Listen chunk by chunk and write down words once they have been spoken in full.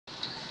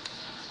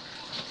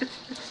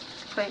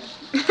It's playing.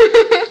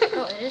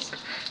 Oh, it is?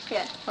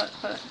 Yeah, hold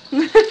on.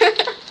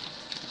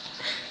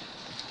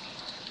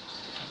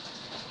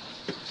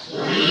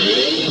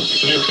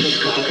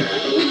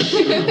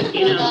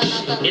 You know,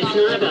 it's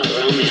not about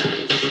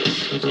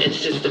romance. It's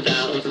just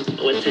about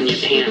what's in your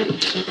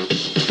pants.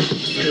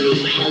 True,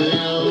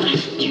 hello,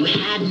 you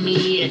had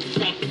me at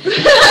sex.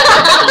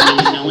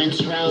 No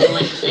intro,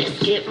 let's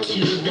skip to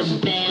the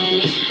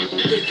bed.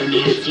 From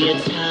head to your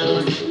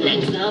toes,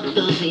 legs up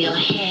over your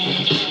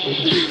head.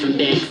 From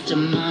beds to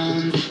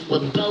moans,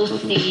 we're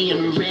both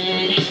seeing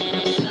red.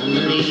 Some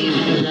believe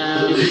in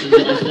love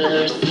at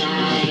first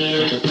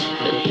sight,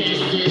 but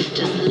this is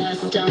just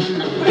lust on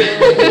the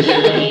first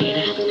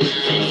night.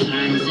 It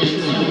turns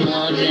into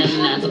more than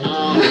that's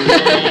all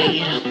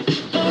right.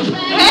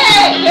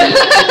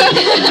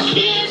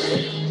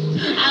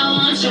 I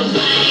want your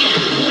bite.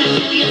 Wanna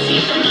feel your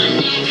teeth on my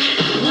neck.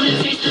 Wanna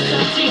taste the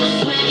salt in your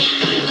sweat.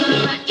 Gonna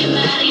rock your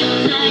body all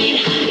night.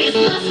 It's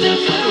lust at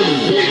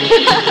first sight.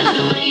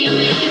 The way you're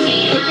making me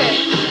high.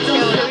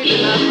 Don't stop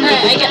it.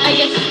 Alright, I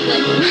guess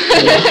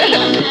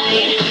All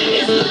night.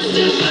 It's lust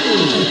at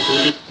first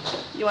sight.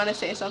 You want to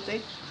say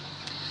something?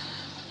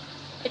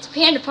 it's a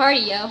panda party,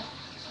 yo.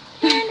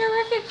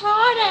 Pandarific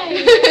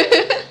party!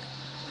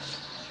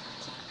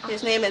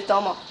 His name is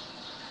Domo.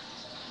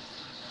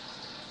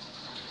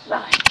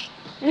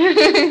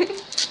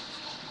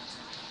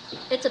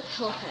 It's a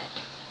pill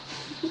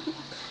pet.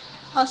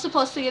 I was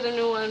supposed to get a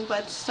new one,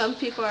 but some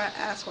people are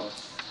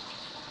assholes.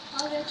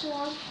 I'll get you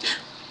one.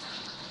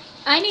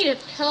 I need a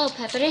pillow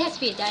pet, but it has to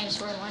be a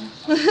dinosaur one.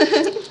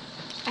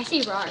 I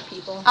see raw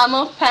people. I'm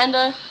a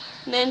panda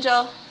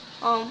ninja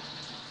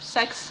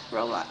sex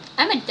robot.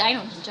 I'm a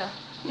dino ninja.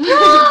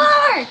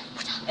 Roar!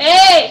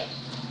 Hey!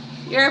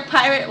 You're a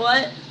pirate,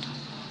 what?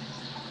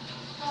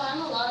 Oh,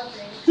 I'm a lot of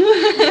things.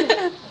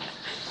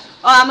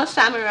 Oh, I'm a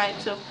samurai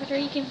too. Puerto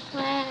Rican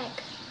flag.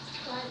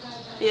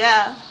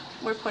 Yeah,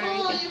 we're Puerto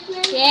Oh, Rican. you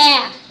played?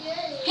 Yeah.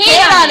 Yay.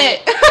 Hate on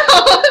it!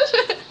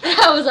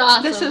 That was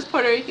awesome. This is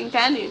Puerto Rican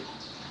candy.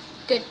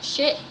 good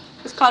shit.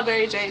 It's called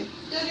Mary Jane.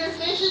 Dude, your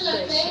fishes are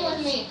Good playing shit.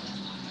 with me.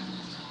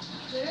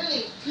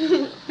 Literally.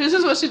 This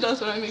is what she does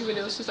when I make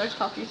videos. She starts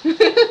talking.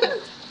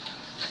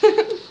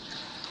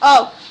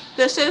 Oh,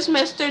 this is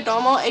Mr.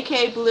 Domo,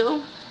 aka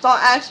Blue. Don't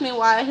ask me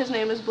why his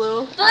name is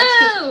Blue.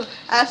 Blue!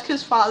 Ask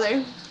his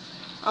father.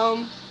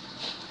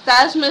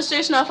 That's Mr.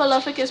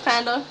 Snuffleupagus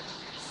Panda.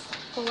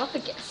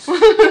 Galapagos.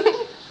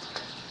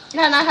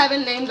 And I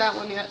haven't named that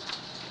one yet.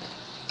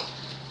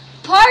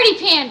 Party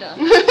panda.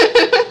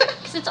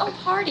 Because it's all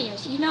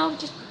parties, you know?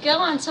 Just go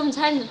on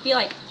sometimes and be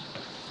like,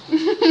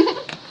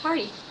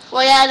 party.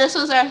 Well, yeah, this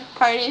was our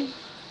party.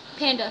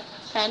 Panda.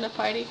 Panda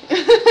party.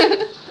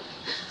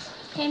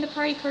 Panda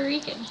party Puerto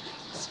Rican.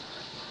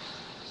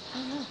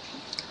 Oh no.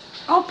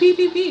 Oh,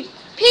 PPP.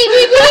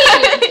 PPP!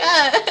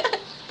 Yeah.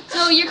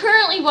 So you're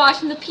currently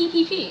watching the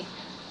PPP.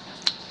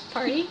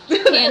 Party,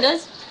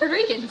 pandas, Puerto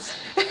Ricans.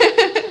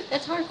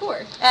 That's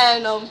hardcore.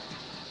 And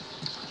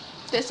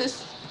this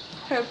is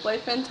her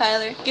boyfriend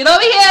Tyler. Get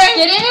over here!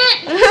 Get in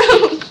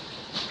it!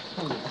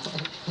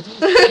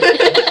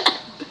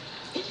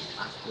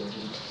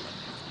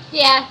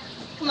 Yeah.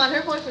 Come on,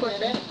 her boyfriend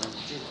did it.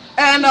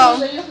 And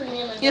Say your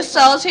name and-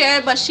 Yosel's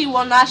here, but she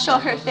will not show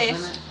her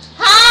face.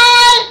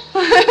 Hi!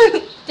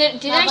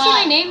 Did I say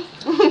my name?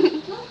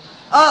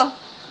 Oh,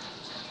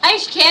 I'm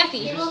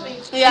Kathy. Give up me.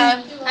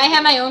 yeah. I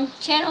have my own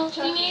channel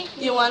thingy.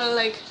 You want to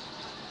like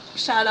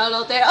shout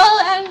out there?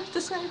 Oh, and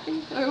this kind of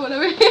thing or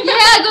whatever.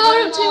 Yeah,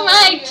 go to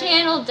my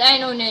channel,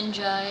 Dino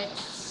Ninja.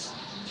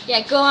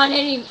 Yeah, go on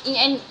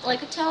and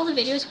like tell the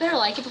videos better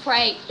like it before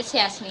I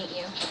assassinate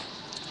you.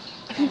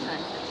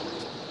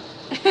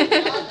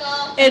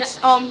 It's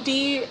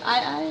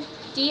DII.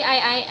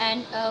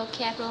 DIINO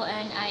capital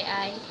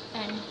NIINJA.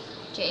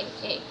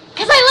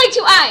 Cause I like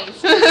two eyes.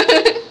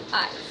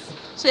 Eyes.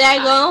 So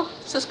yeah, go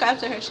subscribe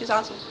to her. She's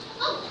awesome.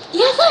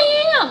 Yes, I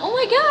am. Oh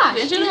my gosh.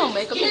 Did you know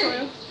makeup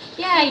tutorial?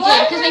 Yeah, I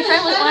did. Because my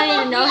friend was wanting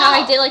to know how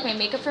I did like my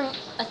makeup for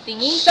a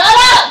thingy. Shut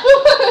up!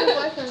 Your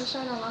boyfriend's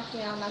trying to lock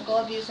me out. Now go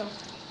abuse him.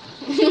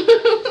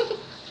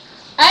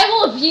 I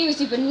will abuse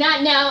you, but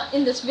not now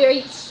in this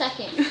very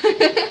second.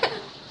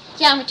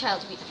 Yeah, I'm a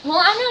child abuser. Well,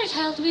 I'm not a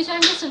child abuser.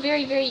 I'm just a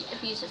very, very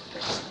abusive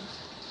person.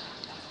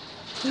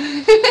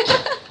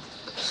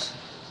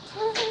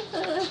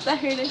 That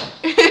hurted.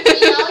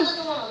 Y'all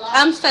doesn't want to lie.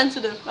 I'm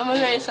sensitive. I'm a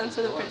very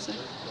sensitive person.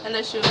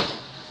 Unless you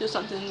do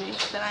something to me,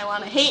 then I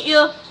want to hate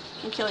you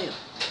and kill you.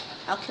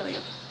 I'll kill you.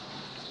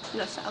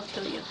 Yes, I'll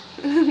kill you.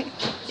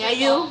 Yeah,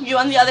 you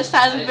on the other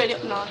side of the video.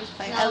 No, I'm just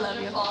playing. I love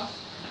you.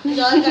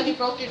 Angelica, you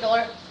broke your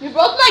door. You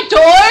broke my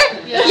door?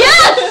 Yeah.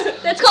 Yes!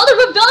 That's called a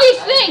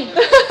rebellious thing!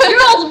 You're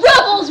all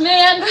rebels,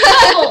 man!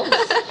 Rebels!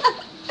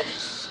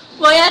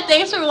 Well, yeah,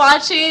 thanks for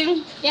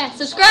watching. Yeah,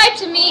 subscribe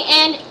to me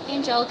and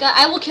Angelica.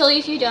 I will kill you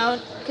if you don't.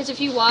 Because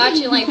if you watch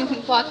and like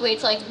walk away,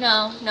 it's like,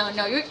 no.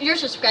 You're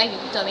subscribing,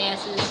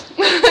 dumbasses.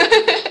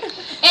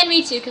 And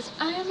me too, because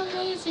I am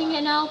amazing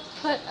and I'll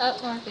put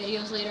up more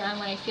videos later on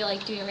when I feel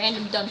like doing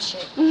random dumb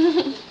shit.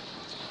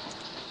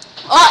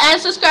 Oh, and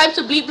subscribe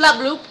to Bleep Blop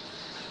Bloop.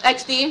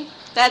 XD.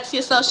 That's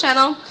Yasel's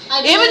channel. I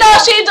Even did though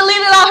that. she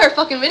deleted all her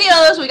fucking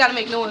videos, we gotta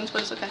make new ones,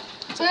 but it's okay.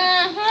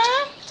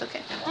 It's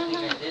okay.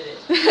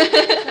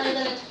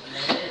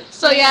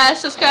 So yeah,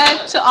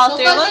 subscribe to all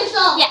three of us.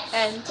 Yes.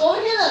 And Go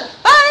over here.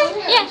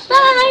 bye. Yeah,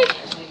 bye.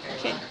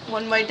 Okay,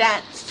 one more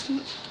dance.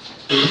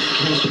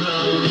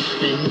 Control,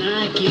 but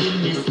not get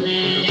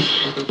misled.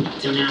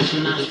 Don't answer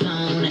my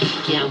phone.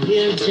 Yeah,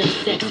 we're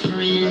just sex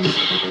friends.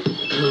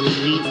 Who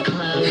needs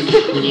clothes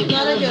when you're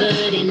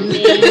covered in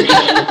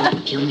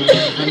men? You'll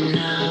never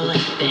know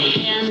the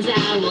hands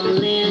I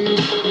will in.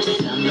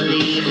 Some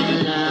believe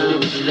in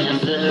love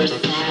at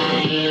first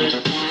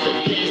sight.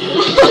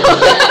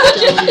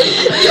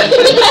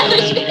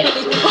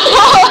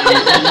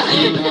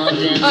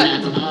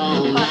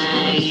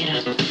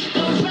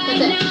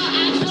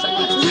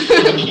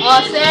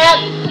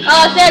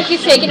 Oh, Sam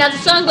keeps taking out the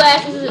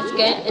sunglasses. It's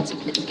good. It's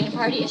getting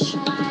partyish.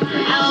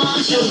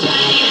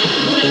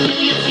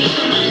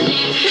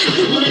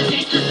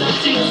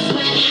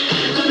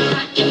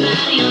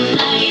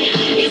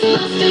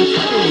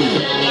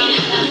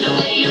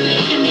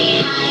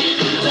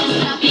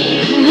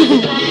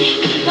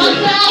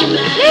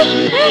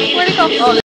 Where'd it go? Oh,